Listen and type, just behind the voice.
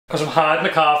Because I'm hiding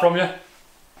the car from you.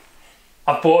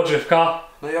 I've bought a drift car.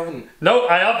 No, you haven't. No,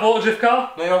 I have bought a drift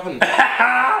car. No, you haven't.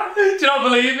 Do you not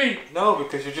believe me? No,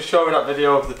 because you're just showing that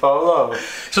video of the Polo.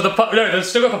 So no, they've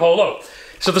still got the Polo.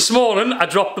 So this morning I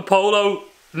dropped the Polo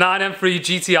 9M3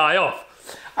 GTI off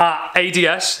at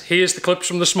ADS. Here's the clips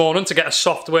from this morning to get a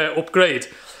software upgrade.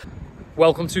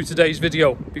 Welcome to today's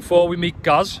video. Before we meet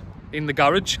Gaz in the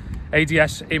garage,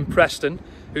 ADS in Preston,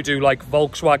 who do like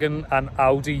Volkswagen and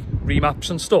Audi remaps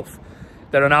and stuff.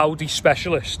 They're an Audi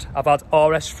specialist. I've had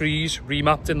RS3s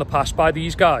remapped in the past by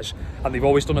these guys and they've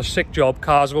always done a sick job.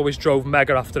 Cars have always drove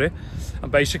mega after it.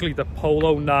 And basically the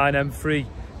Polo 9M3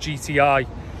 GTI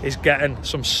is getting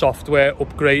some software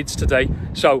upgrades today.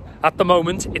 So at the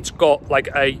moment it's got like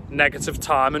a negative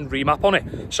timing remap on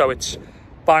it. So it's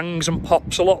bangs and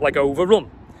pops a lot, like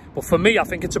overrun. But for me, I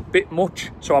think it's a bit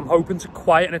much. So I'm hoping to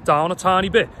quieten it down a tiny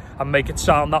bit and make it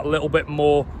sound that little bit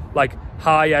more like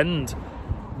high end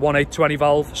 1820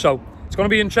 valve. So it's going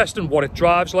to be interesting what it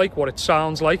drives like, what it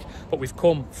sounds like, but we've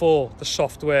come for the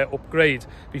software upgrade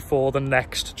before the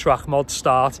next track mod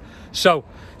start. So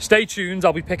stay tuned.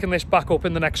 I'll be picking this back up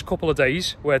in the next couple of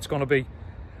days, where it's going to be,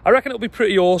 I reckon it'll be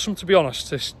pretty awesome, to be honest,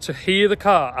 to hear the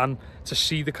car and to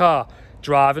see the car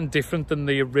driving different than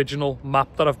the original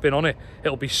map that I've been on it.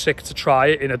 It'll be sick to try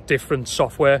it in a different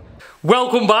software.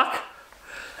 Welcome back.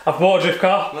 I've bought a drift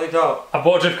car. No, you don't. I've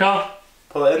bought a drift car.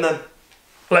 Pull it in then.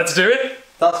 Let's do it.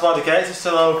 That's why the gates are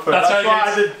still open. That's why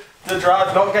I did the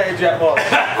drive not getting jet mod.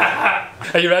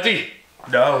 Are you ready?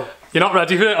 No. You're not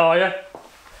ready for it, are you?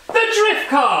 The drift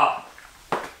car!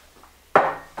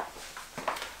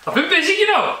 I've been busy, you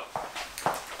know.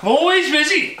 I'm always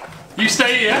busy. You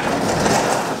stay here.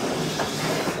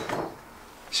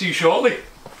 See you shortly.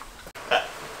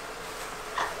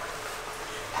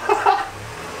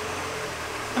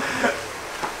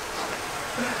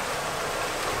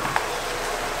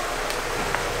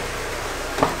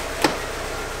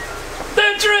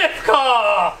 Drift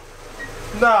car!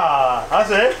 Nah, that's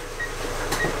it.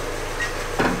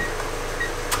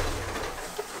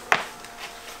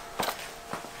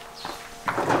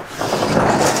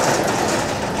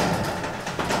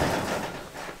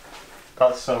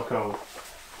 That's so cool.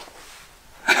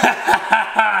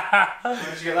 Where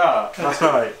did you get that? Last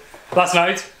night. Last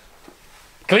night.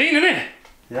 Clean, innit?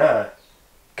 Yeah.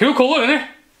 Cool colour, innit?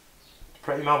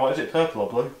 Pretty mad. What is it, purple or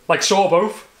blue? Like saw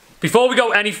both. Before we go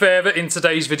any further in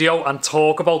today's video and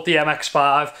talk about the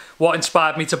MX5, what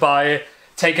inspired me to buy it,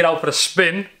 take it out for a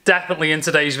spin, definitely in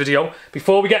today's video.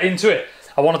 Before we get into it,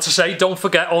 I wanted to say, don't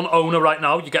forget, on Owner right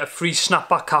now, you get a free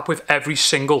snapback cap with every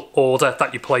single order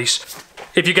that you place.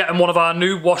 If you're getting one of our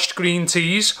new washed green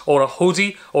tees, or a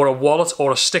hoodie, or a wallet,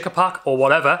 or a sticker pack, or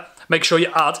whatever, make sure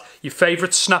you add your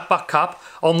favourite snapback cap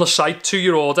on the site to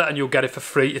your order and you'll get it for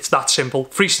free. It's that simple.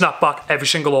 Free snapback, every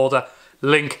single order.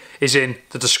 Link is in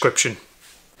the description.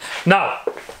 Now,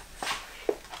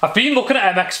 I've been looking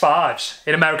at MX5s.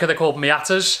 In America they're called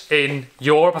MIATA'S. In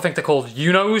Europe I think they're called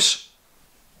Unos.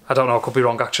 I don't know, I could be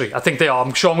wrong actually. I think they are.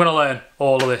 I'm sure I'm going to learn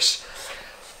all of this.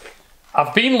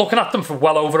 I've been looking at them for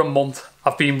well over a month.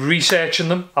 I've been researching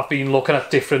them. I've been looking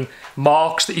at different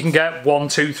marks that you can get, 1,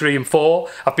 2, 3 and 4.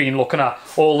 I've been looking at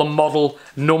all the model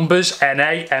numbers,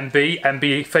 NA, MB,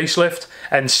 MB facelift,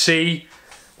 NC.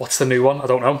 What's the new one? I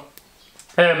don't know.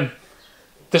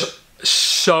 There's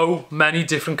so many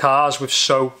different cars with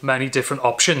so many different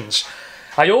options.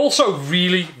 I also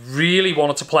really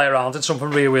wanted to play around in something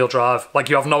rear wheel drive. Like,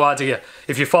 you have no idea.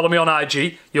 If you follow me on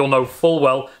IG, you'll know full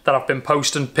well that I've been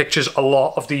posting pictures a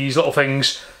lot of these little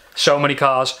things, so many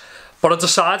cars. But I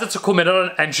decided to come in at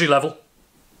an entry level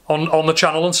on the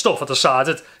channel and stuff. I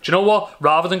decided, do you know what?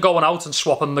 Rather than going out and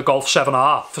swapping the Golf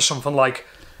 7R for something like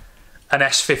an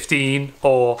S15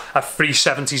 or a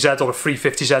 370Z or a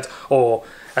 350Z or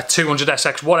a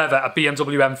 200SX, whatever, a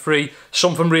BMW M3,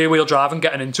 something rear wheel drive and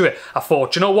getting into it. I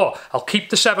thought, you know what, I'll keep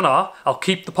the 7R, I'll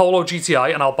keep the Polo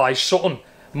GTI and I'll buy something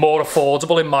more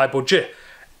affordable in my budget.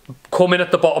 Come in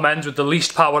at the bottom end with the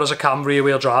least power as I can rear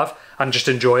wheel drive and just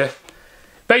enjoy it.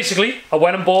 Basically, I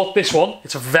went and bought this one.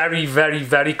 It's a very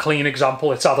clean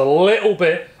example. It's had a little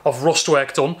bit of rust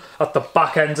work done at the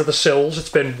back end of the sills. It's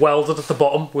been welded at the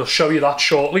bottom. We'll show you that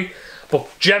shortly. But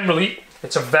generally,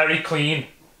 it's a very clean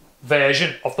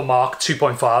version of the Mark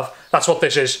 2.5. That's what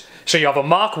this is. So you have a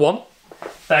Mark 1.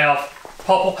 They have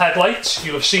pop-up headlights.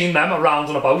 You'll have seen them around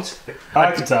and about.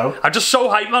 I can tell. I'm just so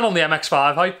hyped, man, on the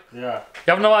MX5 hype. Yeah.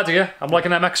 You have no idea. I'm like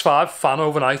an MX5 fan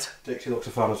overnight. Dixie looks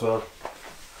a fan as well.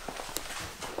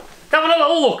 Having a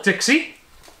little look, Dixie.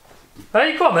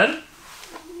 Hey, come on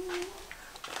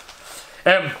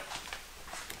then.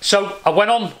 So I went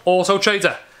on Auto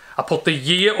Trader. I put the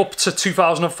year up to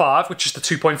 2005, which is the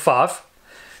 2.5.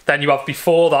 Then you have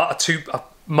before that a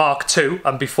Mark II,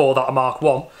 and before that a Mark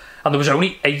 1. And there was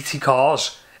only 80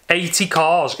 cars. 80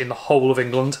 cars in the whole of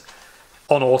England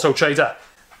on Auto Trader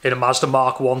in a Mazda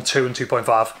Mark 1, 2 and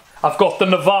 2.5. I've got the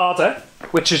Nevada,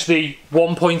 which is the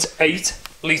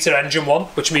 1.8 litre engine one,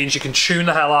 which means you can tune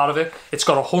the hell out of it. It's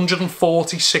got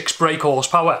 146 brake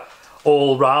horsepower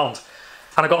all round.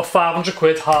 And I got a 500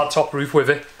 quid hard top roof with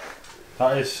it.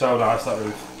 That is so nice, that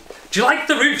roof. Do you like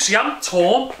the roof? See, I'm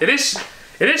torn. It is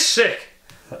sick.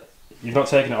 You've not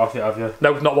taken it off yet, have you?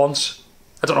 No, not once.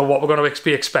 I don't know what we're going to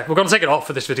be expecting. We're going to take it off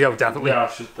for this video, definitely. Yeah, I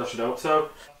should hope so.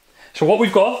 So what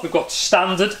we've got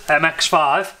standard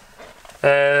MX5.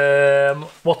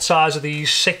 What size are these?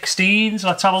 16s?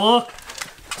 Let's have a look.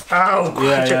 Oh,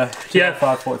 yeah.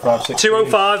 205, 45, 16s.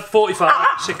 205, 45,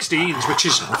 16s, which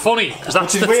is funny.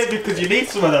 Which is weird because you need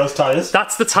some of those tyres.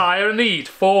 That's the tyre I need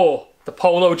for the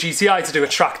Polo GTI to do a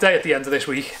track day at the end of this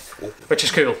week, which is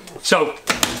cool. So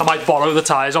I might borrow the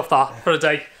tyres off that for a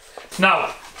day.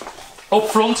 Now, up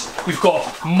front, we've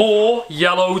got more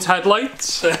yellowed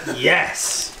headlights.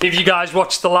 Yes! If you guys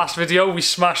watched the last video, we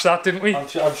smashed that, didn't we? I'm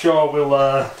sure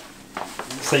we'll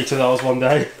see to those one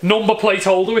day. Number plate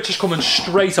holder, which is coming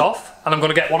straight off, and I'm going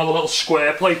to get one of the little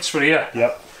square plates for here.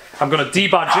 Yep. I'm going to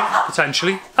debadge it,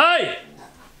 potentially. Hey!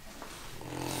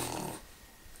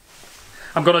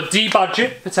 I'm going to debadge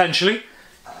it, potentially.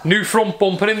 New front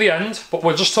bumper in the end, but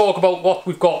we'll just talk about what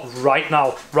we've got right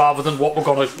now, rather than what we're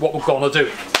gonna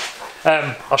do.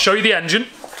 I'll show you the engine.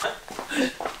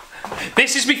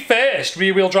 This is my first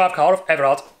rear-wheel drive car I've ever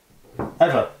had.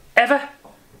 Ever? Ever.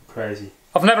 Crazy.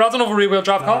 I've never had another rear-wheel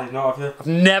drive car. No, not have you? I've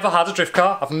never had a drift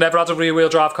car. I've never had a rear-wheel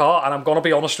drive car, and I'm gonna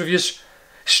be honest with you,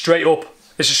 straight up.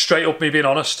 This is straight up me being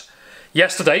honest.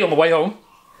 Yesterday, on the way home,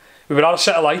 we were at a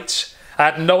set of lights. I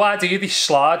had no idea they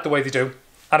slide the way they do,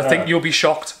 and I think you'll be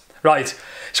shocked. Right,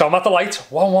 so I'm at the light,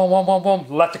 one,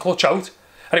 let the clutch out,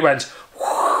 and it went,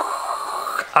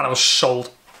 and I was sold.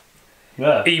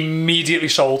 Yeah. Immediately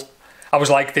sold. I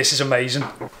was like, this is amazing.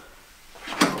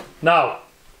 Now,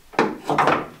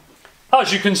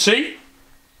 as you can see,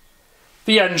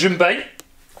 the engine bay,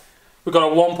 we've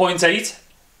got a 1.8,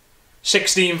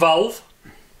 16 valve,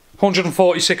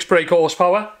 146 brake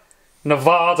horsepower,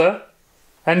 Nevada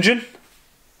engine.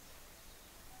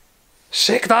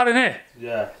 Sick that, innit?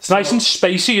 Yeah. It's nice and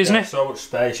spacey, isn't it? So much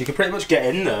space. You can pretty much get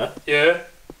in there. Yeah.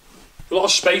 A lot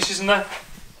of space, isn't there?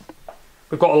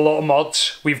 We've got a lot of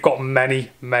mods. We've got many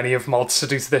of mods to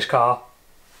do to this car.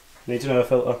 Needs an air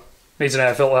filter. Needs an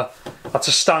air filter. That's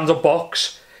a standard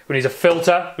box. We need a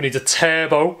filter. We need a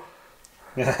turbo.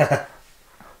 Yeah.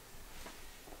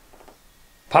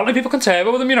 Apparently people can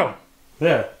turbo with them, you know.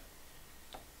 Yeah.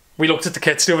 We looked at the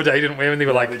kits the other day, didn't we? And they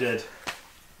were like... We did.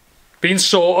 Been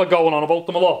sort of going on about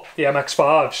them a lot, the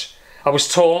MX5s. I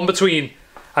was torn between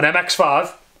an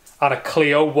MX5 and a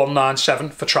Clio 197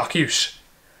 for track use.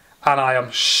 And I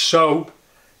am so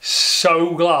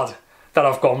glad that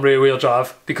I've gone rear wheel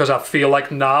drive, because I feel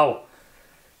like now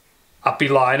I'd be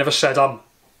lying if I said I'm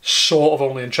sort of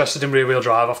only interested in rear wheel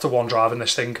drive after one drive in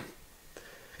this thing.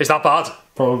 Is that bad?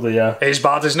 Probably, yeah. It is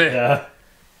bad, isn't it? Yeah.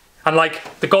 And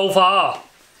like the Golf R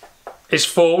is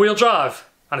 4-wheel drive.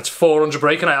 And it's 400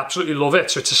 brake, and I absolutely love it.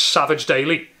 So it's a savage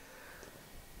daily.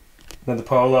 Then the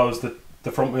Polo is the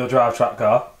front wheel drive track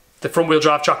car. The front wheel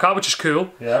drive track car, which is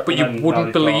cool. Yeah. But you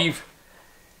wouldn't believe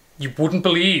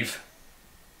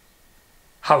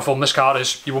how fun this car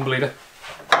is. You wouldn't believe it.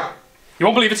 You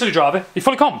won't believe it till you drive it. You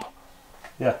fully comp.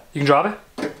 Yeah. You can drive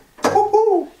it.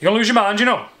 You're gonna lose your mind, you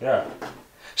know. Yeah.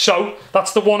 So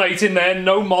that's the 1.8 in there.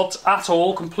 No mods at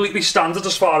all. Completely standard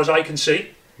as far as I can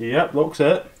see. Yep, looks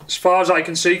it. As far as I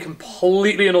can see,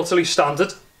 completely and utterly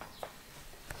standard.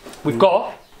 We've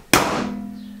got...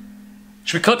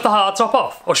 Should we clip the hard top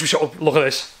off? Or should we sort of look at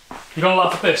this? You're gonna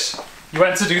laugh at this. You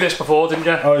went to do this before, didn't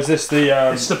you? Oh, is this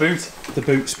the... It's the boot. The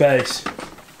boot space.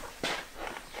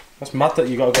 That's mad that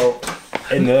you got to go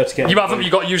in there to get... You haven't, you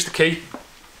got to use the key.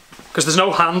 Because there's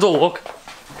no handle, look.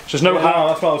 There's no handle.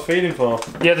 That's what I was feeling for.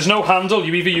 Yeah, there's no handle.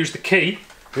 You either use the key,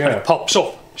 and it pops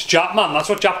up. It's Jap, man. That's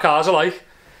what Jap cars are like.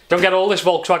 Don't get all this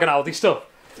Volkswagen Audi stuff.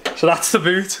 So that's the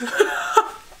boot.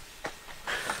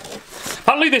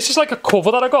 Apparently this is like a cover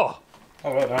that I got.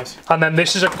 Oh, right, nice. And then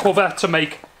this is a cover to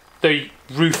make the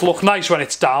roof look nice when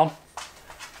it's down.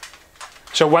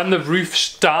 So when the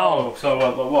roof's down... Oh, so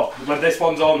what? When this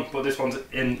one's on, but this one's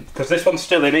in... Because this one's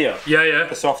still in here. Yeah, yeah.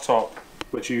 The soft top,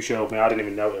 which you showed me, I didn't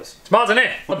even notice. It's mad, isn't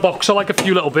it? The box are like a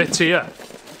few little bits here.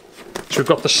 So we've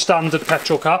got the standard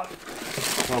petrol cap.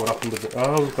 Oh, what happened with it?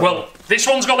 Oh, well, this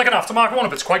one's got like an aftermarket one,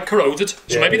 but it's quite corroded.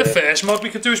 So maybe the first mod we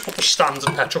could do is put the standard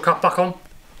petrol cap back on.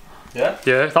 Yeah?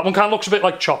 Yeah, that one kind of looks a bit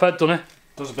like Chophead, doesn't it?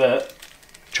 Does a bit.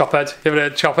 Chophead. You ever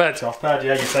heard Chophead? Chophead,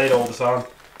 yeah, you say it all the time.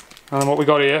 And what we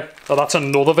got here? Oh, that's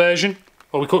another version.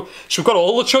 Well, we could. So we've got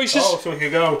all the choices. Oh, so we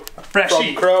could go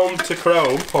Freshie. from chrome to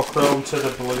chrome, or chrome to the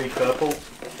bloody purple.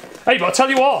 Hey, but I'll tell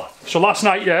you what. So last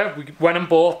night, yeah, we went and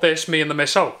bought this, me and the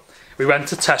misso. We went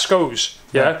to Tesco's,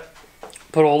 yeah?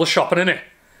 Put all the shopping in it.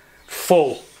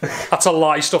 Full. Had to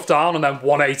lie stuff down and then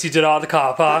 180 did out of the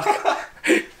car park.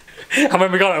 And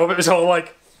when we got home, it was all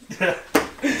like,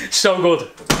 so good.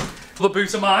 The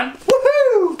boot of mine.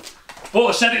 Woohoo! But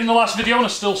I said it in the last video and I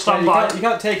still stand by. You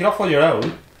can't take it off on your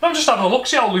own. I'm just having a look,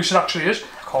 see how loose it actually is.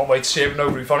 I can't wait to see it with no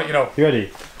roof on it, you know. You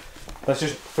ready? Let's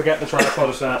just forget the tripod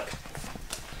a sec.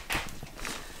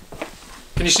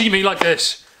 Can you see me like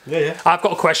this? Yeah, yeah. I've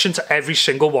got a question to every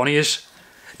single one of you.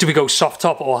 Do we go soft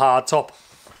top or hard top?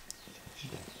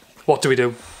 What do we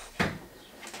do?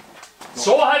 It's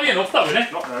all heavy enough though, isn't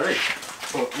it? Not very.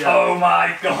 But, yeah. Oh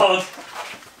my god.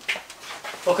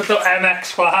 Look at the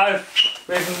MX5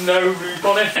 with no roof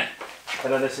on it.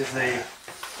 And then this is the...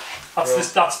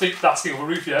 That's the other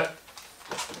roof, yeah.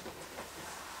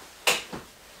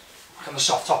 And the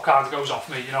soft top kind of goes off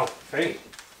me, you know. Hey. Do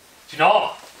you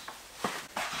know?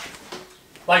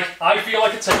 Like, I feel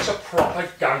like it takes a proper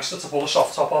gangster to pull a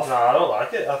soft top off. Nah, I don't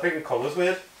like it. I think the colour's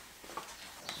weird.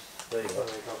 There you go.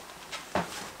 There you go.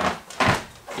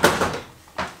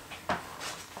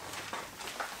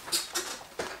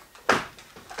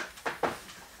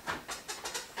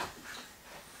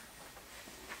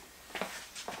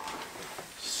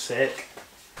 Sick.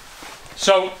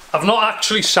 So, I've not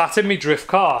actually sat in my drift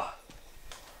car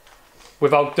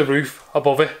without the roof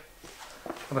above it.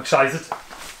 I'm excited.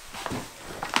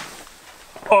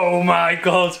 Oh my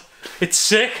god, it's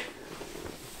sick.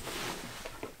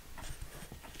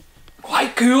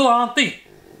 Quite cool, aren't they?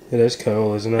 It is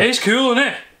cool, isn't it? It is cool, isn't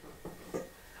it?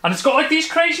 And it's got like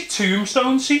these crazy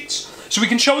tombstone seats. So we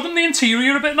can show them the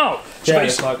interior a bit now. So yeah,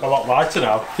 it's like a lot lighter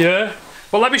now. Yeah.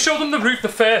 Well, let me show them the roof,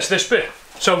 this bit.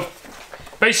 So,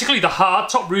 basically the hard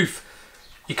top roof,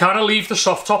 you kind of leave the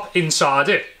soft top inside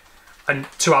it and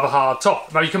to have a hard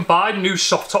top. Now you can buy new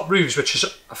soft top roofs, which is,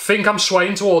 I think I'm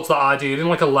swaying towards that idea in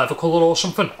like a leather colour or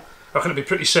something. I reckon it'd be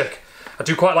pretty sick. I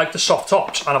do quite like the soft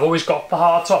tops and I've always got the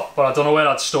hard top, but I don't know where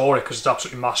I'd store it because it's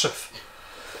absolutely massive.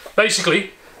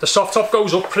 Basically, the soft top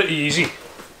goes up pretty easy.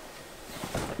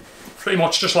 Pretty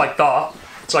much just like that.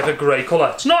 It's like a grey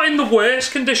colour. It's not in the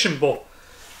worst condition, but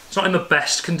it's not in the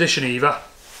best condition either.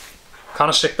 Kind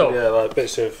of sick though. Yeah, like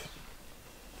bits of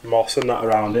moss and that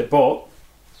around it, but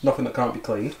nothing that can't be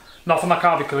cleaned. Nothing that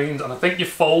can't be cleaned, and I think you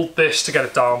fold this to get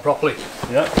it down properly.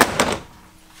 Yeah.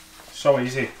 So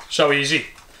easy. So easy.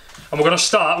 And we're going to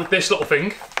start with this little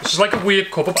thing. This is like a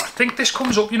weird cover, but I think this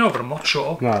comes up, you know, but I'm not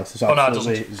sure. No, this is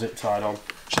absolutely zip tied on.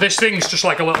 So this thing's just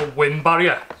like a little wind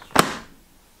barrier. I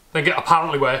think it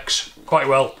apparently works quite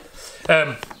well.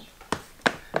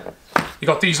 You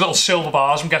got these little silver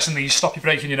bars. I'm guessing these stop you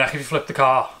breaking your neck if you flip the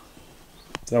car.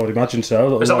 I would imagine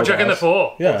so. Is that what you reckon they're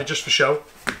for? Yeah. Or are they just for show?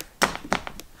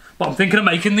 But I'm thinking of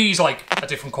making these like a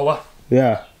different colour.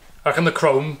 Yeah. I reckon the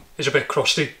chrome is a bit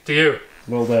crusty. Do you? A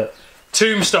little bit.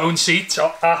 Tombstone seats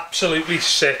are absolutely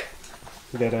sick.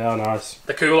 Yeah, they are nice.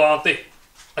 They're cool, aren't they?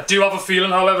 I do have a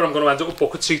feeling, however, I'm going to end up with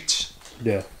bucket seats.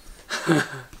 Yeah.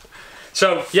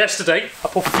 So, yesterday, I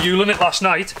put fuel in it last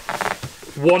night,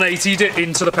 180'd it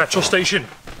into the petrol station.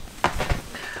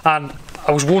 And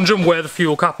I was wondering where the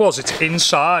fuel cap was. It's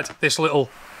inside this little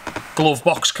glove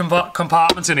box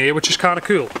compartment in here, which is kind of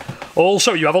cool.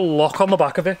 Also, you have a lock on the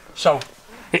back of it. So,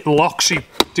 it locks, you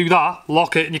do that,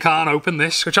 lock it, and you can't open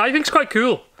this, which I think is quite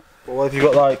cool. Well, if you've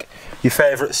got like your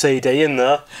favourite CD in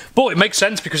there. But it makes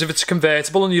sense because if it's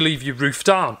convertible and you leave your roof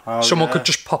down, someone could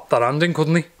just pop that hand in,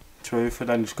 couldn't he? True, for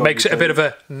then just go. Makes it a bit of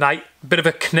a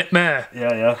knitmare.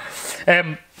 Yeah,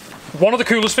 yeah. One of the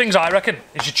coolest things I reckon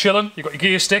is you're chilling, you've got your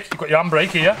gear stick, you've got your handbrake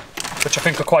here, which I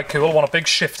think are quite cool. I want a big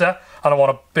shifter and I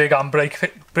want a big handbrake.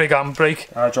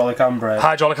 Hydraulic handbrake.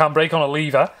 Hydraulic handbrake on a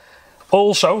lever.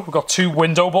 Also, we've got two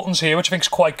window buttons here, which I think is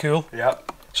quite cool.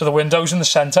 Yep. So the window's in the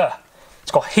centre.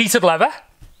 It's got heated leather.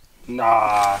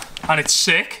 Nah. And it's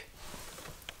sick.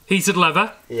 Heated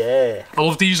leather. Yeah. I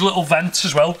love these little vents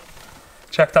as well.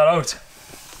 Check that out.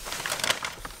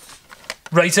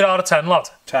 Rated out of 10, lad.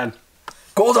 10.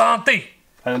 Good, aren't they?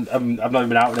 And I've not even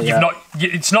been out in it yet.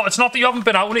 It's not that you haven't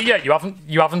been out in it yet. You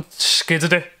haven't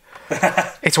skidded it.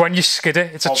 It's when you skid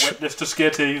it. It's I'll witness to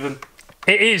skid even.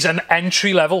 It is an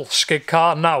entry-level skid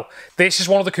car. Now, this is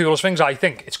one of the coolest things, I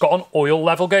think. It's got an oil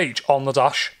level gauge on the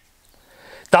dash.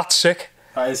 That's sick.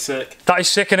 That is sick. That is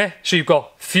sick, innit? So you've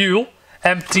got fuel,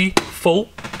 empty, full.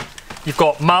 You've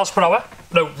got miles per hour.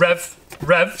 No, rev.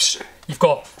 revs, you've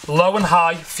got low and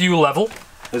high fuel level.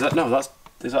 Is that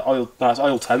is that oil? No, that's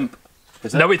oil temp.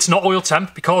 Is it? No, it's not oil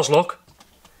temp because look,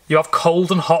 you have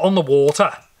cold and hot on the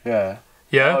water. Yeah.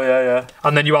 Yeah. Oh yeah.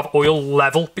 And then you have oil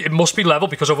level. It must be level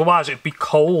because otherwise it'd be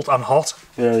cold and hot.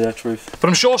 Yeah, truth. But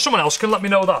I'm sure someone else can let me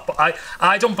know that. But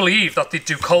I don't believe that they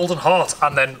do cold and hot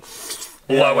and then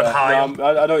low and high. No,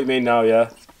 I know what you mean now.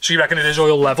 Yeah. So you reckon it is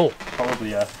oil level?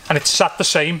 Probably, yeah. And it's sat the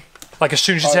same. Like as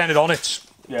soon as you turn it on, it's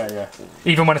yeah.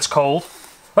 Even when it's cold.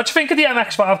 What do you think of the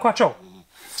MX5, Quattro?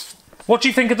 What do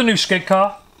you think of the new skid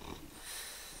car?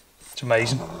 It's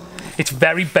amazing. It's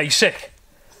very basic.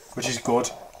 Which is good.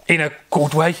 In a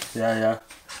good way. Yeah.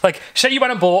 Like, say you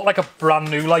went and bought like a brand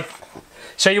new,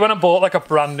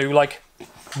 like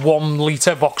 1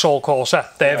 litre Vauxhall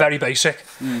Corsa. They're very basic.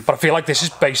 But I feel like this is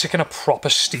basic in a proper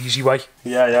steezy way.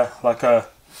 Yeah. Like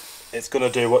it's gonna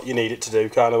do what you need it to do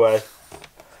kind of way.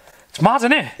 It's mad,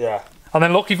 isn't it? Yeah. And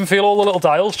then look, you can feel all the little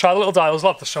dials. Try the little dials,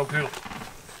 lad. They're so cool.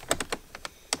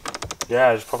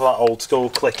 Yeah, it's probably like old school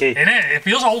clicky. Innit? It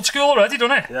feels old school already,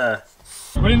 doesn't it? Yeah.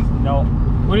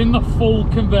 We're in the full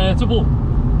convertible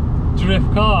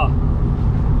drift car.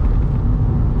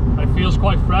 And it feels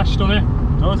quite fresh, doesn't it?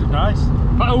 Does it? Nice.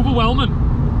 Quite overwhelming.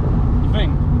 You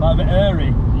think? Like a bit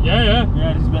airy. Yeah.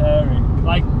 Yeah, it's a bit airy.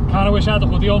 Like, kind of wish I had the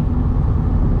hoodie on.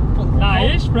 Nah,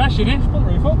 it is fresh, isn't it? Put the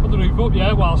roof up. Put the roof up,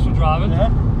 yeah, whilst we're driving. Yeah.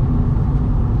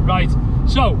 Right,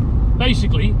 so,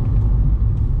 basically,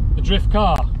 the drift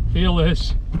car, feel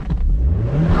this.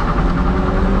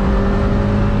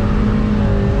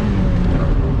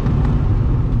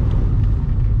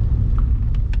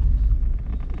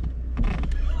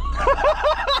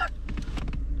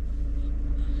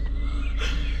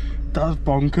 That's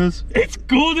bonkers. It's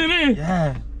good, isn't it?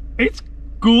 Yeah. It's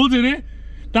good, isn't it?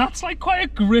 That's like quite a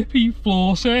grippy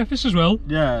floor surface as well.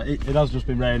 Yeah, it has just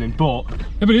been raining, but... Yeah,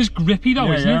 but it is grippy though,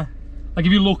 isn't it? Like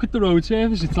if you look at the road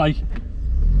surface, it's like...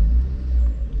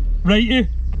 Rate it.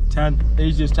 10.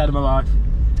 Easiest 10 of my life.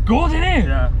 Good, isn't it?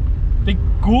 Yeah. They're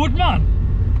good, man.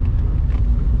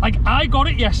 Like, I got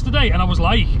it yesterday and I was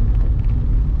like,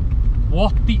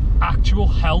 what the actual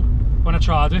hell when I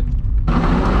tried it.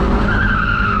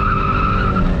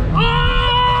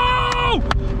 Oh!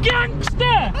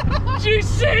 Gangster! Did you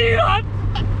see that?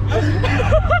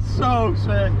 So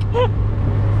sick.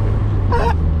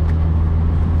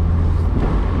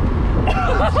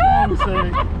 So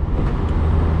sick.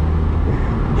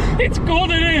 It's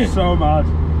good, isn't it? So mad.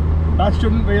 That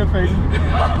shouldn't be a thing.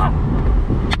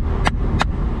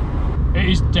 It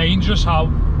is dangerous how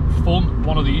fun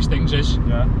one of these things is.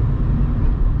 Yeah.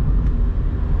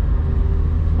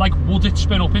 Like, would it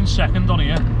spin up in second on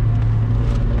here?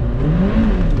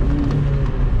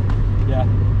 Yeah.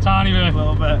 Tiny bit. A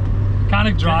little bit. Kind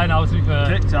of dry now, to be fair.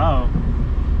 Kicked out.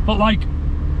 But like,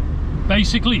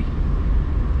 basically,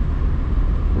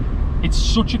 it's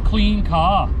such a clean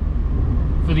car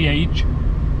for the age.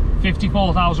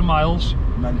 54,000 miles.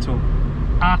 Mental.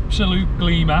 Absolute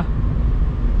gleamer.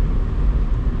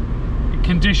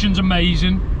 Condition's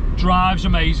amazing. Drive's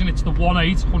amazing. It's the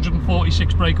 1.8,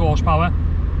 146 brake horsepower.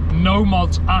 No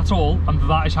mods at all, and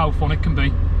that is how fun it can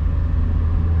be.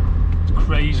 It's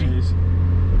crazy. It is.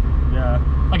 Yeah.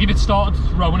 Like if it started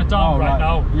throwing it down right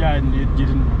now. Yeah, and you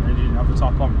didn't have the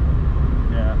top on.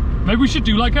 Yeah. Maybe we should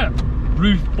do like a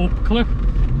roof up clip.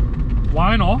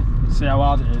 Why not? See how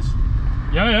hard it is.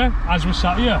 Yeah, as we're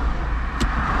sat here.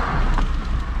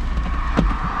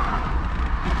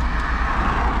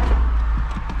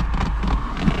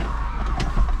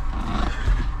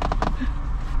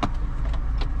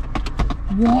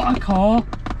 What a car!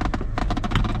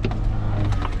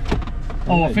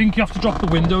 Oh, I think you have to drop the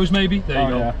windows maybe. There you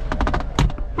go. Yeah.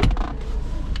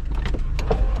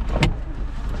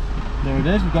 There it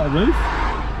is, we've got a roof.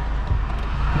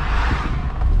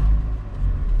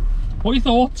 What are your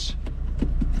thoughts?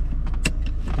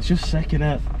 It's just sick,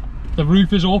 innit? The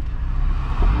roof is up.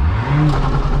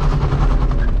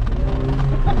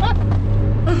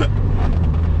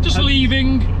 Just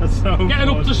leaving, That's so getting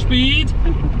fun. up to speed.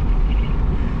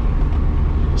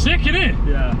 Sick, innit?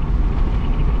 Yeah.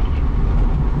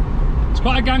 It's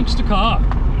quite a gangster car.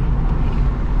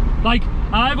 Like,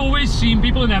 I've always seen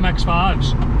people in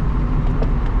MX5s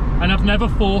and I've never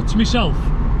thought to myself,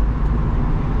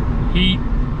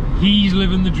 he's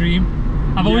living the dream.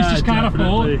 I've always just kind of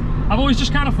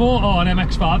thought, oh, an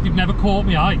MX5, they've never caught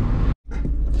my eye.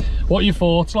 What are your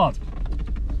thoughts, lad?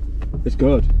 It's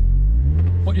good.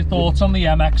 What are your thoughts on the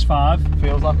MX5?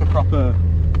 Feels like a proper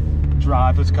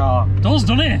driver's car. Does,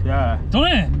 doesn't it? Yeah.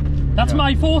 Doesn't it? That's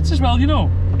my thoughts as well, you know.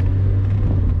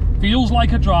 Feels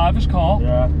like a driver's car.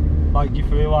 Yeah. Like you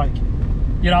feel like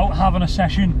You're out having a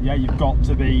session. yeah, you've got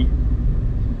to be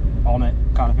on it,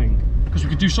 kind of thing. Because we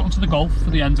could do something to the Golf for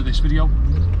the end of this video. I'm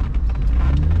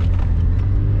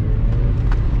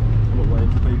not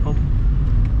waiting for people.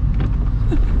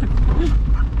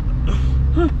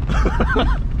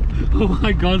 Oh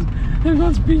my god,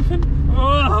 everyone's beefing.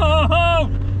 Oh,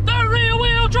 the rear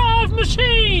wheel drive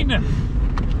machine!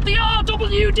 The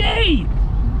RWD!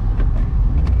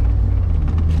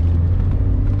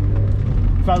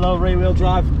 Fellow rear wheel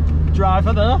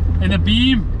driver there. In the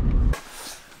beam.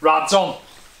 Rad's on.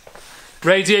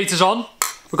 Radiator's on.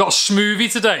 We've got a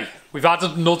smoothie today. We've had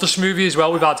another smoothie as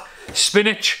well. We've had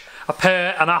spinach, a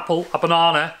pear, an apple, a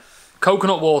banana,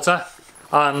 coconut water,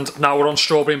 and now we're on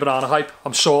strawberry and banana hype.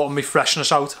 I'm sorting my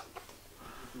freshness out.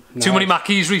 Nice. Too many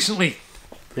Mackies recently.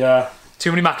 Yeah.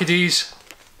 Too many Mackie D's.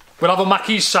 We'll have a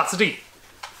Mackie's Saturday.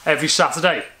 Every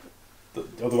Saturday.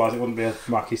 Otherwise it wouldn't be a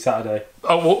Mackie Saturday.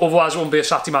 Oh, otherwise it wouldn't be a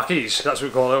Satty Mackie's. That's what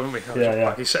we call it, wouldn't we? Yeah, yeah.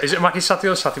 Mackie's. Is it a Mackie's Saturday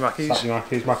or Satty Mackie's? Satty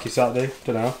Mackie's, Mackie Saturday,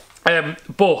 don't know.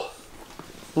 But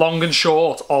long and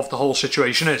short of the whole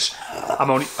situation is I'm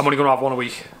only going to have one a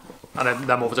week, and then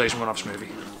them other days I'm going to have a smoothie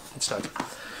instead.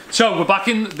 So we're back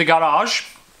in the garage.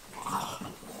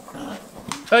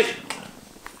 Hey,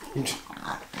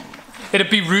 it'd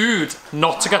be rude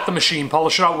not to get the machine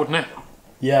polisher out, wouldn't it?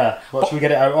 Yeah. What should we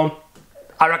get it out on?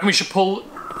 I reckon we should pull.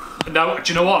 No,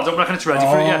 do you know what? I don't reckon it's ready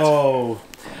for it yet. Oh.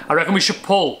 I reckon we should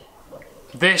pull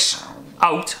this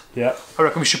out. Yeah. I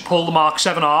reckon we should pull the Mark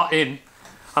 7R in, and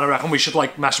I reckon we should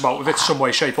like mess about with it some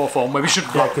way, shape or form. Maybe we should.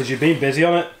 Yeah, because you've been busy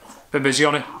on it. Been busy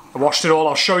on it. I washed it all.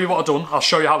 I'll show you what I've done. I'll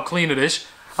show you how clean it is,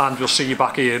 and we'll see you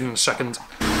back here in a second.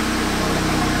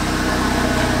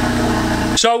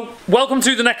 So, welcome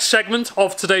to the next segment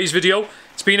of today's video.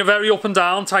 It's been a very up and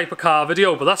down type of car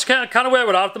video, but that's kind of where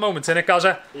we're at the moment, innit,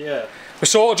 Gaza? Yeah. We're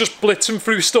sort of just blitzing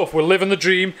through stuff. We're living the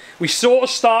dream. We sort of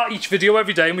start each video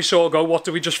every day and we sort of go, what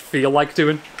do we just feel like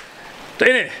doing?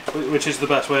 Innit? Which is the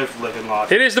best way of living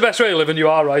life. It is the best way of living, you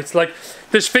are right. Like,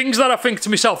 there's things that I think to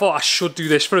myself, oh, I should do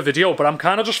this for a video, but I'm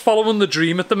kind of just following the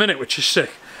dream at the minute, which is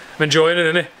sick. I'm enjoying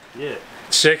it, innit? Yeah.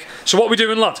 Sick. So what we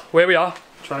doing, lad? Where we are?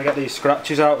 Trying to get these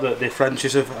scratches out that the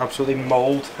Frenchies have absolutely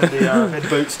mauled in the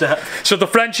boot step. So the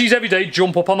Frenchies every day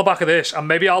jump up on the back of this, and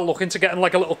maybe I'll look into getting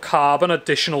like a little carbon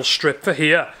additional strip for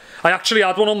here. I actually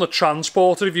had one on the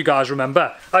Transporter, if you guys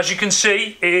remember. As you can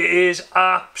see, it is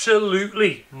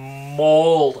absolutely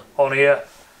mauled on here.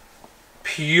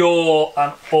 Pure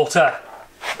and utter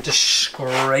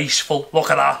disgraceful.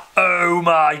 Look at that. Oh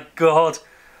my God.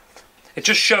 It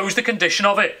just shows the condition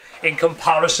of it in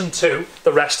comparison to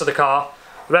the rest of the car.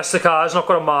 The rest of the car has not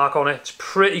got a mark on it. It's a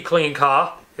pretty clean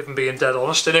car, if I'm being dead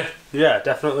honest, isn't it? Yeah,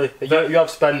 definitely. You have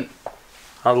spent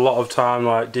a lot of time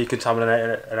like decontaminating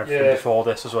it and everything before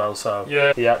this as well, so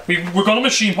yeah. We're going to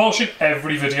machine polish it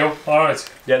every video, alright?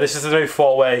 Yeah, this is the new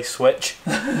 4-way switch.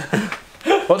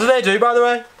 What do they do, by the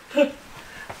way?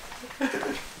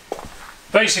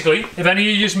 Basically, if any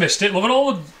of you's missed it, look at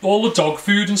all the dog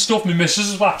food and stuff. My missus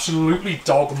is absolutely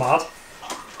dog mad.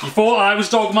 Before I was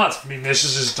dog mad, my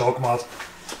missus is dog mad.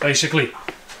 Basically,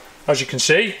 as you can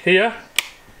see here,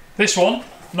 this one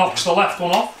knocks the left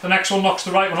one off, the next one knocks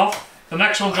the right one off, the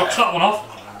next one drops that one off.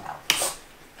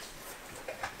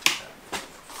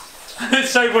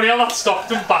 It's so funny how that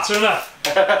stopped and battering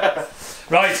her.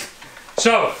 Right,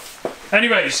 so,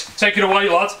 anyways, take it away,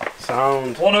 lad.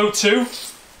 Sound. 102.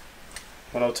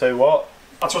 102 what?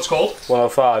 That's what it's called.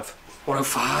 105.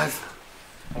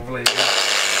 105. Unbelievable.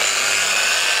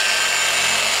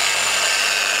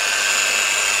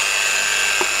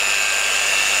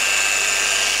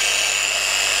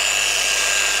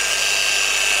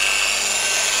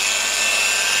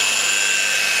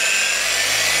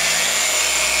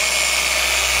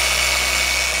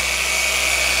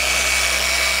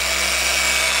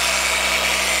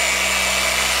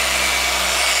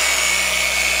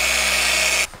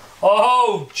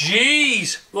 Oh,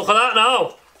 jeez! Look at that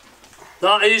now.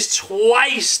 That is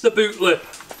twice the boot lip.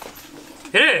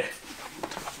 Yeah.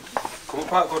 Come up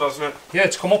quite good, hasn't it? Yeah,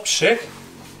 it's come up sick.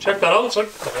 Check that out. It's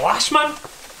like glass, man.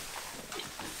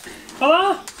 Look at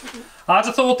that. I'd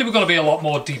have thought they were going to be a lot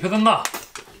more deeper than that.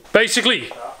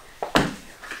 Basically,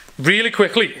 really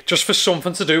quickly, just for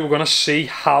something to do, we're going to see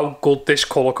how good this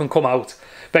colour can come out.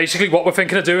 Basically, what we're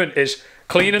thinking of doing is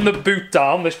cleaning the boot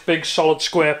down, this big solid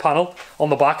square panel on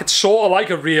the back. It's sort of like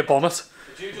a rear bonnet.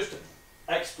 Could you just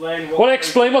explain what... Well,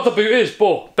 explain what the boot is,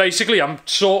 but basically I'm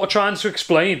sort of trying to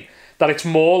explain that it's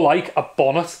more like a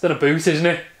bonnet than a boot, isn't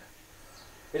it?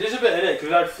 It is a bit, isn't it?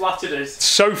 Because how flat it is. It's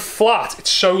so flat, it's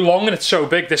so long and it's so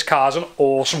big. This car's an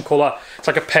awesome colour. It's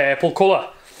like a purple colour.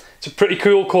 It's a pretty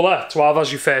cool colour to have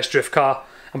as your first drift car.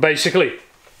 And basically,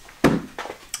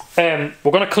 we're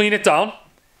going to clean it down.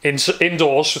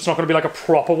 indoors, so it's not going to be like a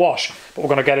proper wash, but we're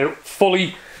going to get it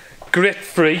fully grit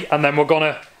free, and then we're going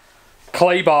to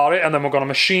clay bar it, and then we're going to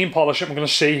machine polish it. We're going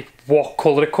to see what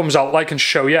colour it comes out like and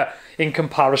show you in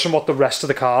comparison what the rest of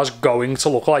the car's going to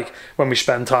look like when we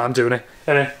spend time doing it.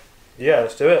 Innit? Yeah,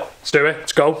 let's do it. Let's do it.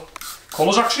 Let's go.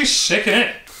 Colour's actually sick,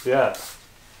 innit? Yeah.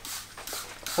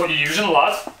 What are you using,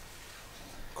 lad?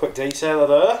 Quick detailer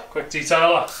there. Quick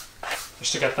detailer.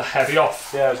 Just to get the heavy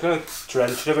off. Yeah, I was going to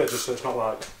drench it a bit just so it's not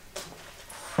like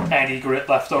any grit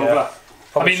left over. Yeah.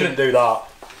 Probably shouldn't do that.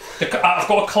 I've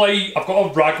got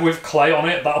a rag with clay on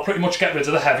it. That'll pretty much get rid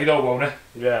of the heavy though, won't it?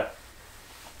 Yeah.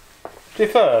 To be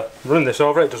fair, running this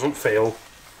over it doesn't feel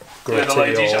gritty. Yeah, the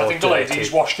ladies, I think the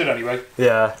ladies washed it anyway.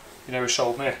 Yeah. You know who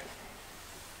sold me it.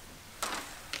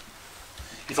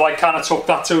 You've like kind of took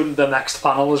that to the next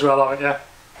panel as well, haven't you?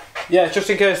 Yeah, just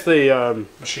in case the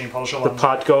machine polish the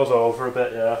pad goes over a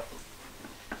bit, yeah.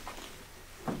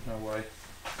 No way.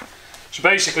 So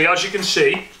basically, as you can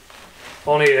see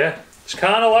on here, it's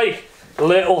kind of like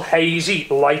little hazy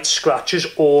light scratches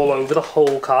all over the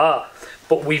whole car,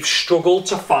 but we've struggled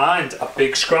to find a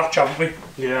big scratch, haven't we?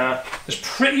 Yeah. There's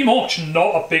pretty much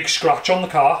not a big scratch on the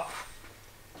car,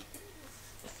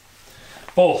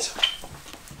 but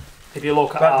if you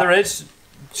look at there is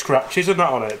scratches and that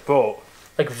on it, but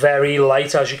like very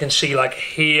light, as you can see, like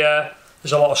here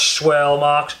there's a lot of swirl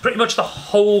marks. Pretty much the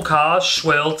whole car's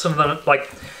swirled to the, like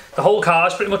the whole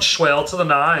car's pretty much swirled to the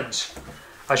nines,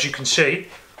 as you can see,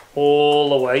 all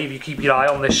the way. If you keep your eye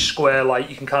on this square light,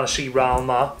 you can kind of see round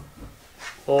that,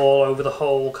 all over the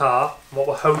whole car. And what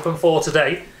we're hoping for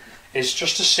today is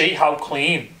just to see how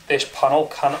clean this panel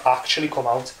can actually come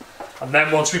out. And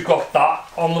then once we've got that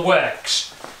on the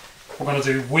works, we're going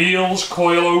to do wheels,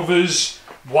 coilovers,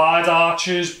 wide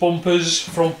arches, bumpers,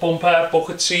 front bumper,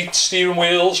 bucket seats, steering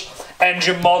wheels,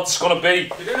 engine mod's going to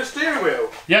be. You're doing a steering wheel?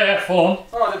 Yeah, full on.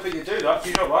 Oh, I didn't think you'd do that.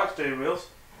 You don't like steering wheels.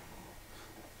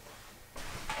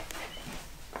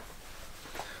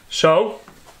 So,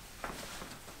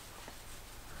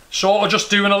 sort of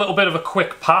just doing a little bit of a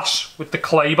quick pass with the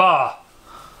clay bar,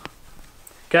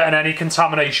 getting any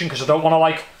contamination, because I don't want to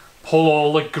like pull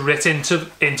all the grit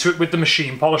into it with the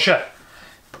machine polisher.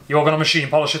 You're going to machine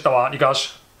polish it though, aren't you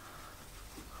guys?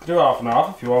 Do half and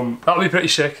half if you want. That'll be pretty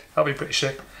sick. That'll be pretty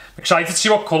sick. I'm excited to see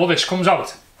what colour this comes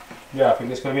out. Yeah, I think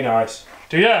it's going to be nice.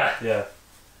 Do you? Yeah.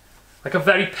 Like a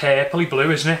very purpley blue,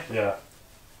 isn't it? Yeah.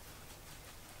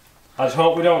 I just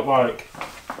hope we don't like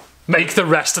make the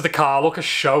rest of the car look a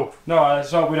show. No, I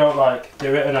just hope we don't like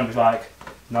do it and then be like,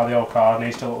 now the old car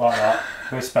needs to look like that.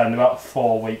 We spend about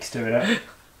 4 weeks doing it.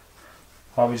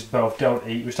 Like we just both don't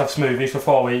eat. We just have smoothies for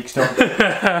 4 weeks. Don't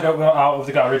go out of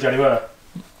the garage anywhere.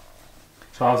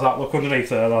 So how's that look underneath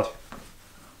there, lad?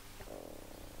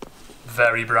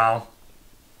 Very brown.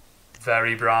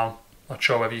 Very brown. Not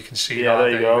sure whether you can see yeah, that.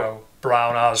 There you go.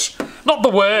 Brown as. Not the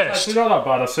worst. It's not that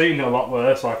bad. I've seen it a lot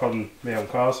worse, like on my own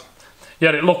cars.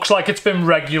 Yeah, it looks like it's been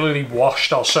regularly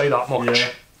washed, I'll say that much.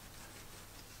 Yeah.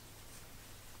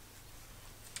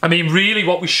 I mean, really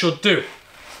what we should do,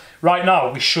 right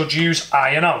now, we should use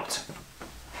iron out.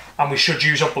 And we should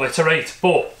use obliterate,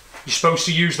 but you're supposed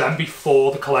to use them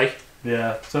before the clay.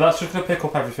 Yeah, so that's just going to pick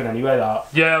up everything anyway, that.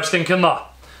 Yeah, I was thinking that.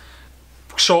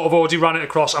 Sort of already ran it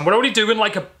across, and we're only doing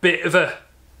like a bit of a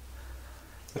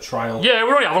trial. Yeah,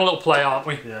 we're only having a little play, aren't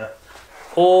we? Yeah.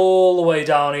 All the way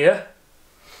down here.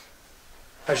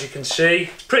 As you can see,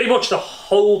 pretty much the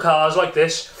whole car's like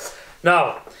this.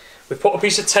 Now, we've put a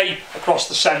piece of tape across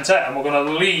the centre and we're going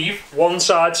to leave one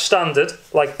side standard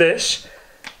like this.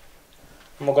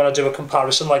 And we're going to do a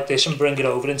comparison like this and bring it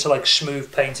over into like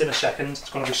smooth paint in a second. It's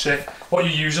going to be sick. What are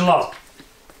you using, lad?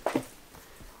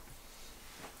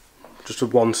 Just a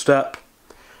one-step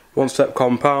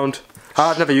compound.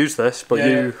 I've never used this, but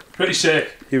yeah, pretty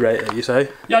sick. You rate it, you say?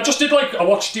 Yeah, I just did like, I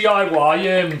watched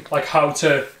DIY, like how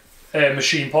to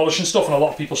machine polish and stuff, and a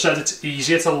lot of people said it's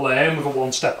easier to learn with a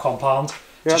one-step compound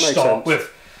to start with.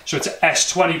 So it's an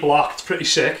S20 black, it's pretty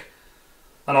sick.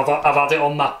 And I've had it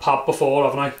on that pad before,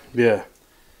 haven't I? Yeah.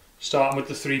 Starting with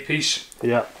the 3-piece.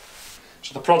 Yeah.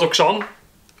 So the product's on.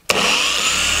 Getting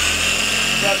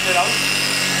it out.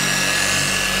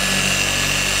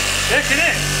 Sick,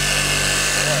 innit?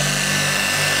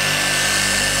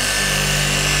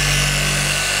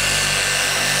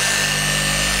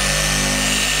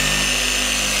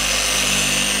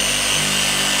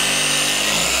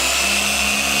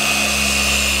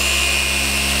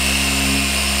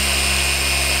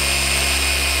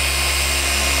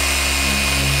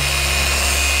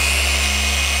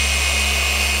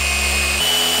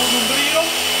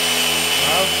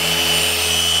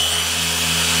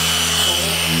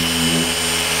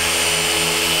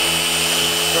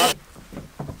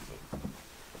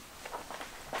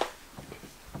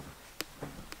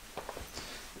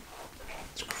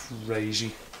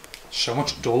 crazy. So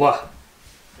much duller.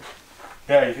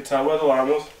 Yeah, you can tell where the line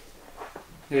was.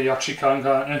 Yeah, you actually can,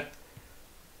 can't you?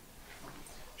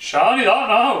 Shiny that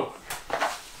now.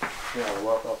 Yeah, I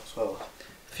like that as well.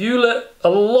 A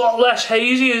lot less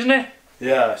hazy, isn't it?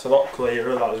 Yeah, it's a lot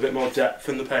clearer. There's a bit more depth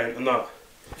in the paint than that.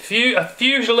 A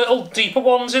few little deeper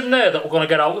ones in there that we're going to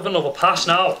get out with another pass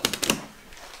now.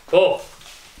 Oh,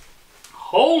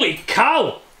 holy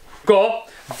cow! Got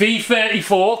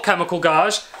V34 chemical,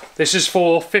 guys. This is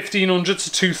for 1500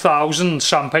 to 2000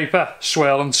 sandpaper,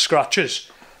 swirl and scratches.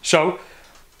 So,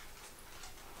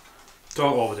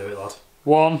 Don't overdo it, lad.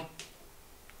 1,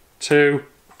 2,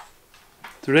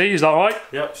 3, is that right?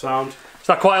 Yep, sound. Is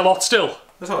that quite a lot still?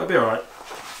 I thought it'd be alright.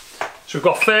 So we've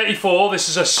got 34, this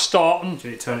is a starting. Do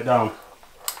you turn it down?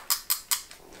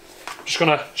 Just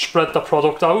going to spread the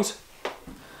product out.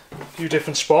 A few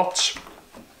different spots.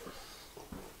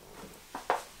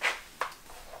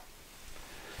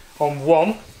 On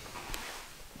 1.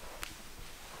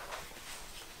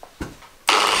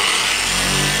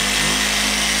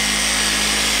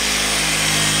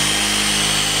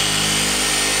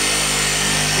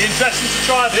 Be interesting to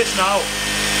try this now.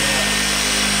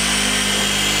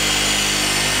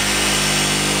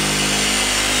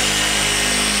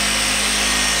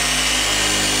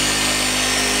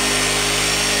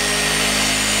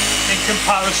 In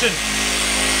comparison.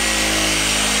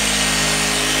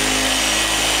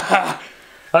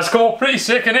 That's come up pretty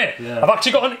sick, isn't it? Yeah. I've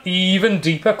actually got an even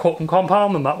deeper cutting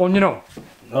compound than that one, you know.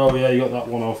 Oh yeah, you got that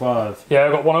 105. Yeah,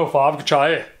 I've got 105, I could try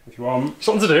it. If you want.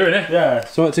 Something to do, innit? Yeah,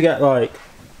 something to get like...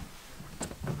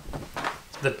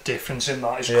 The difference in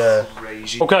that is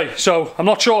crazy. Okay, so I'm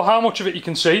not sure how much of it you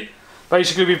can see.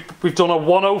 Basically, we've done a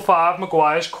 105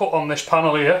 Maguire's cut on this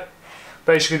panel here.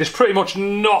 Basically, there's pretty much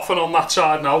nothing on that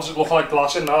side now. Does it look like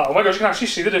glass in that? Oh my gosh, you can actually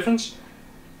see the difference.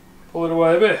 Pull it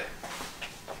away a bit.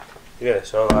 Yeah,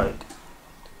 so like...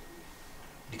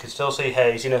 You can still see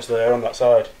haziness there on that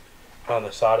side. On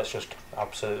this side it's just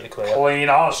absolutely clear. Clean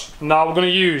as. Now we're going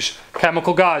to use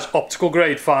Chemical Guys Optical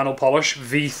Grade Final Polish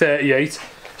V38.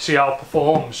 See how it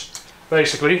performs.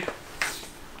 Basically,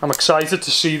 I'm excited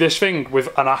to see this thing with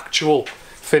an actual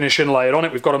finishing layer on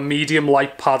it. We've got a medium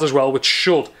light pad as well, which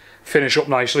should finish up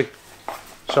nicely.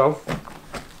 So,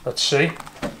 let's see.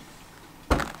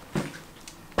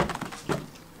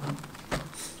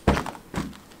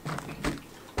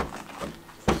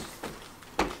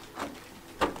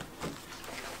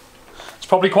 It's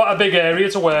probably quite a big area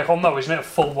to work on though, isn't it? A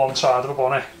full one side of a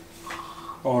bonnet.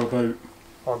 Or a boot.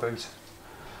 Or a boot.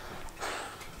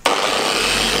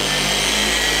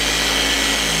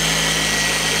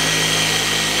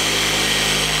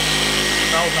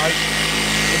 Smells nice.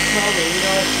 It smells really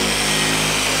nice.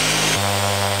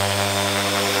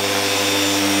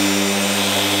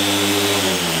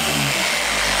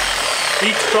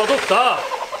 Each product there.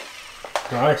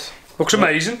 Nice. Looks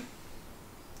amazing.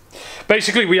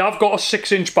 Basically, we have got a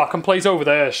 6-inch back and plate over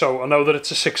there, so I know that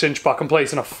it's a 6-inch back and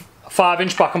plate and a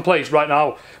 5-inch back and plate right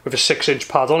now with a 6-inch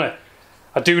pad on it.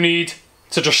 I do need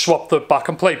to just swap the back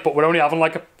and plate, but we're only having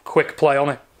like a quick play on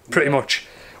it, pretty much.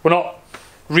 We're not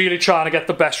really trying to get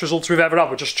the best results we've ever had,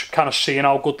 we're just kind of seeing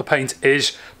how good the paint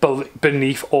is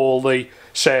beneath all the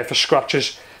surface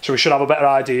scratches, so we should have a better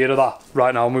idea of that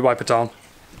right now when we wipe it down.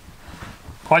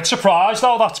 Quite surprised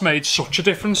how that's made such a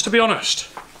difference, to be honest.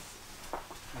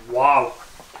 Wow.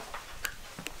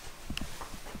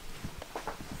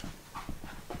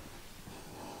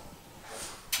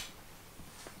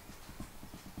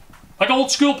 Like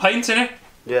old school paint, innit?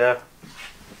 Yeah.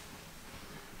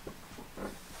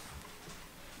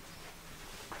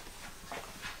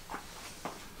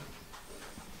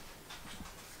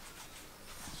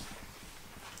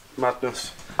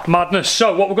 Madness. Madness.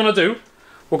 So what we're going to do,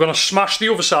 we're going to smash the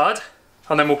other side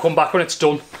and then we'll come back when it's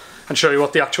done and show you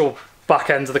what the actual back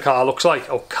end of the car looks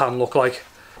like, or can look like.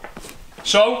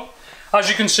 So, as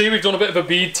you can see, we've done a bit of a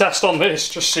bead test on this,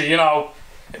 just seeing how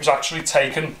it was actually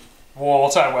taking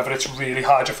water, whether it's really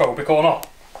hydrophobic or not.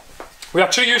 We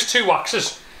actually used 2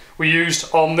 waxes. We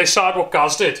used, on this side, what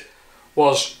Gaz did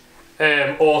was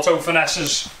Auto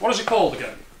Finesse's, what is it called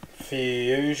again?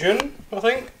 Fusion, I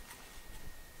think.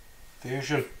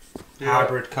 Fusion. Yeah.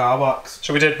 Hybrid car wax.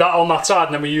 So we did that on that side,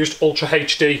 and then we used Ultra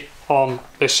HD on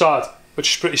this side,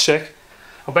 which is pretty sick.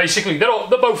 And basically, they're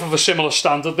both of a similar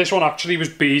standard. This one actually was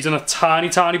beading a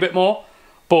tiny bit more,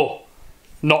 but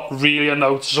not really a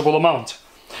noticeable amount.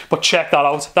 But check that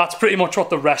out. That's pretty much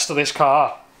what the rest of this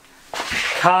car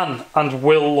can and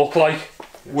will look like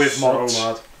with mods.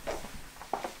 So mad.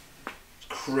 It's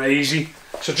crazy.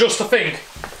 So just to think,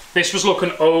 this was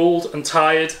looking old and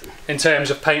tired in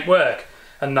terms of paintwork,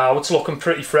 and now it's looking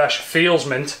pretty fresh. Feels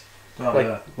mint. Oh,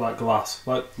 yeah, like glass.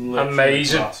 Like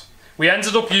amazing. Glass. We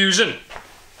ended up using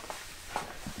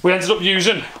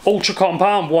Ultra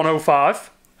Compound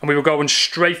 105, and we were going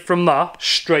straight from that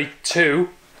straight to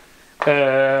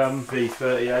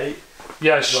V38.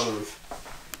 Yes. On the roof.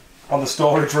 On the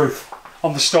storage roof.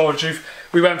 On the storage roof.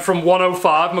 We went from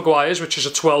 105 Maguire's, which is a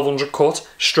 1200 cut,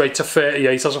 straight to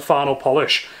 38 as a final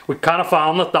polish. We kind of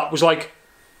found that was like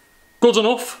good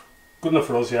enough. Good enough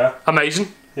for us, yeah.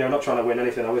 Amazing. Yeah, we're not trying to win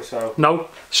anything, are we? So. No,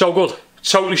 so good.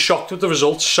 Totally shocked with the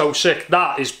results. So sick.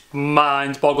 That is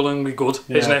mind-bogglingly good,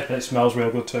 isn't it? It smells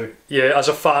real good too. Yeah, as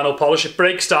a final polish, it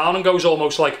breaks down and goes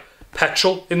almost like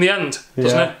petrol in the end,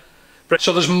 doesn't it?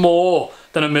 So there's more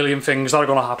than a million things that are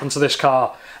going to happen to this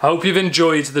car. I hope you've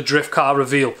enjoyed the drift car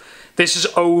reveal. This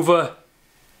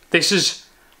is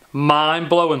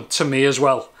mind-blowing to me as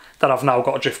well, that I've now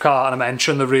got a drift car and I'm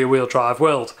entering the rear-wheel drive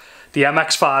world. The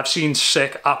MX5 seems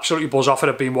sick, absolutely buzz off it.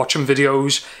 I've been watching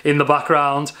videos in the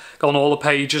background, going all the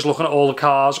pages, looking at all the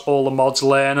cars, all the mods,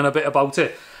 learning a bit about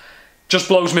it. Just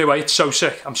blows me away, it's so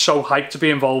sick. I'm so hyped to be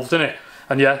involved in it.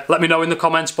 And yeah, let me know in the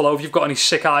comments below if you've got any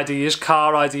sick ideas,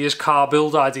 car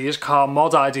build ideas, car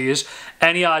mod ideas,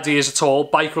 any ideas at all,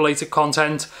 bike related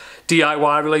content,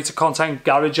 DIY related content,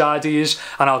 garage ideas,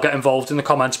 and I'll get involved in the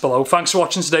comments below. Thanks for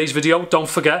watching today's video. Don't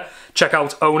forget, check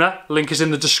out Owner, link is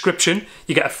in the description.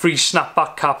 You get a free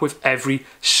snapback cap with every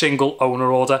single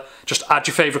Owner order. Just add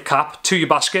your favourite cap to your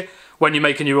basket when you're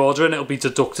making your order and it'll be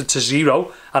deducted to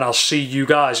 0, and I'll see you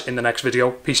guys in the next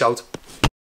video. Peace out.